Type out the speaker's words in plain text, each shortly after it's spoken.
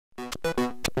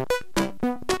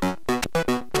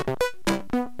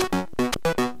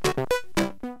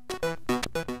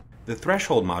the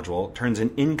threshold module turns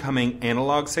an incoming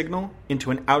analog signal into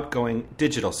an outgoing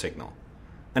digital signal.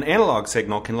 An analog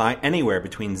signal can lie anywhere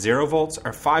between 0 volts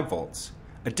or 5 volts.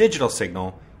 A digital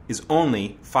signal is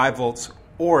only 5 volts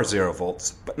or 0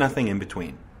 volts, but nothing in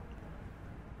between.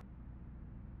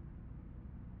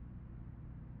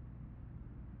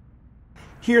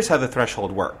 Here's how the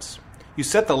threshold works. You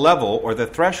set the level or the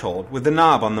threshold with the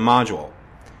knob on the module.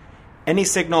 Any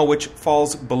signal which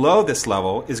falls below this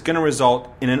level is going to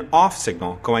result in an off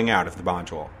signal going out of the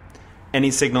module.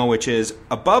 Any signal which is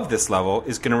above this level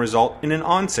is going to result in an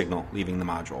on signal leaving the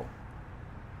module.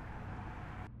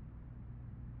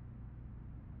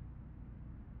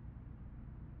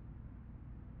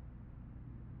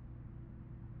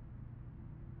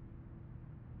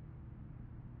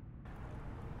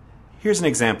 Here's an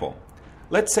example.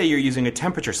 Let's say you're using a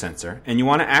temperature sensor and you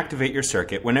want to activate your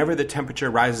circuit whenever the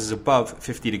temperature rises above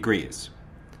 50 degrees.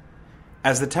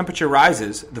 As the temperature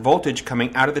rises, the voltage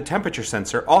coming out of the temperature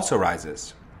sensor also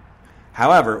rises.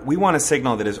 However, we want a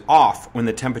signal that is off when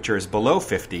the temperature is below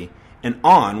 50 and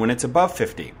on when it's above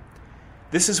 50.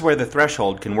 This is where the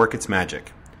threshold can work its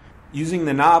magic. Using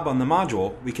the knob on the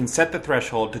module, we can set the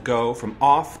threshold to go from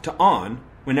off to on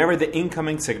whenever the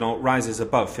incoming signal rises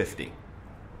above 50.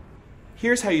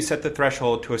 Here's how you set the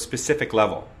threshold to a specific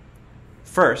level.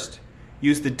 First,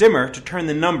 use the dimmer to turn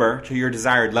the number to your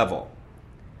desired level.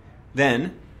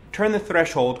 Then, turn the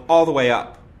threshold all the way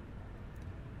up.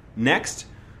 Next,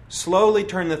 slowly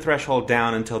turn the threshold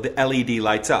down until the LED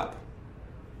lights up.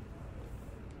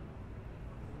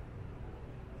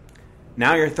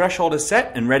 Now your threshold is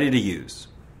set and ready to use.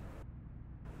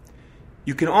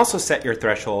 You can also set your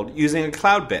threshold using a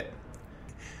cloud bit.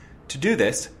 To do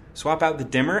this, swap out the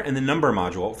dimmer and the number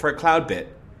module for a cloud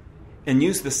bit and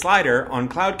use the slider on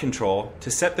cloud control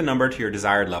to set the number to your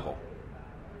desired level.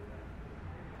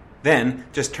 Then,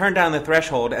 just turn down the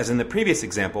threshold as in the previous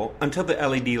example until the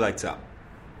LED lights up.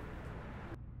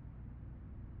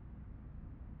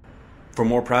 For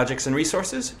more projects and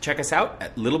resources, check us out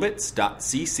at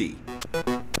littleBits.cc.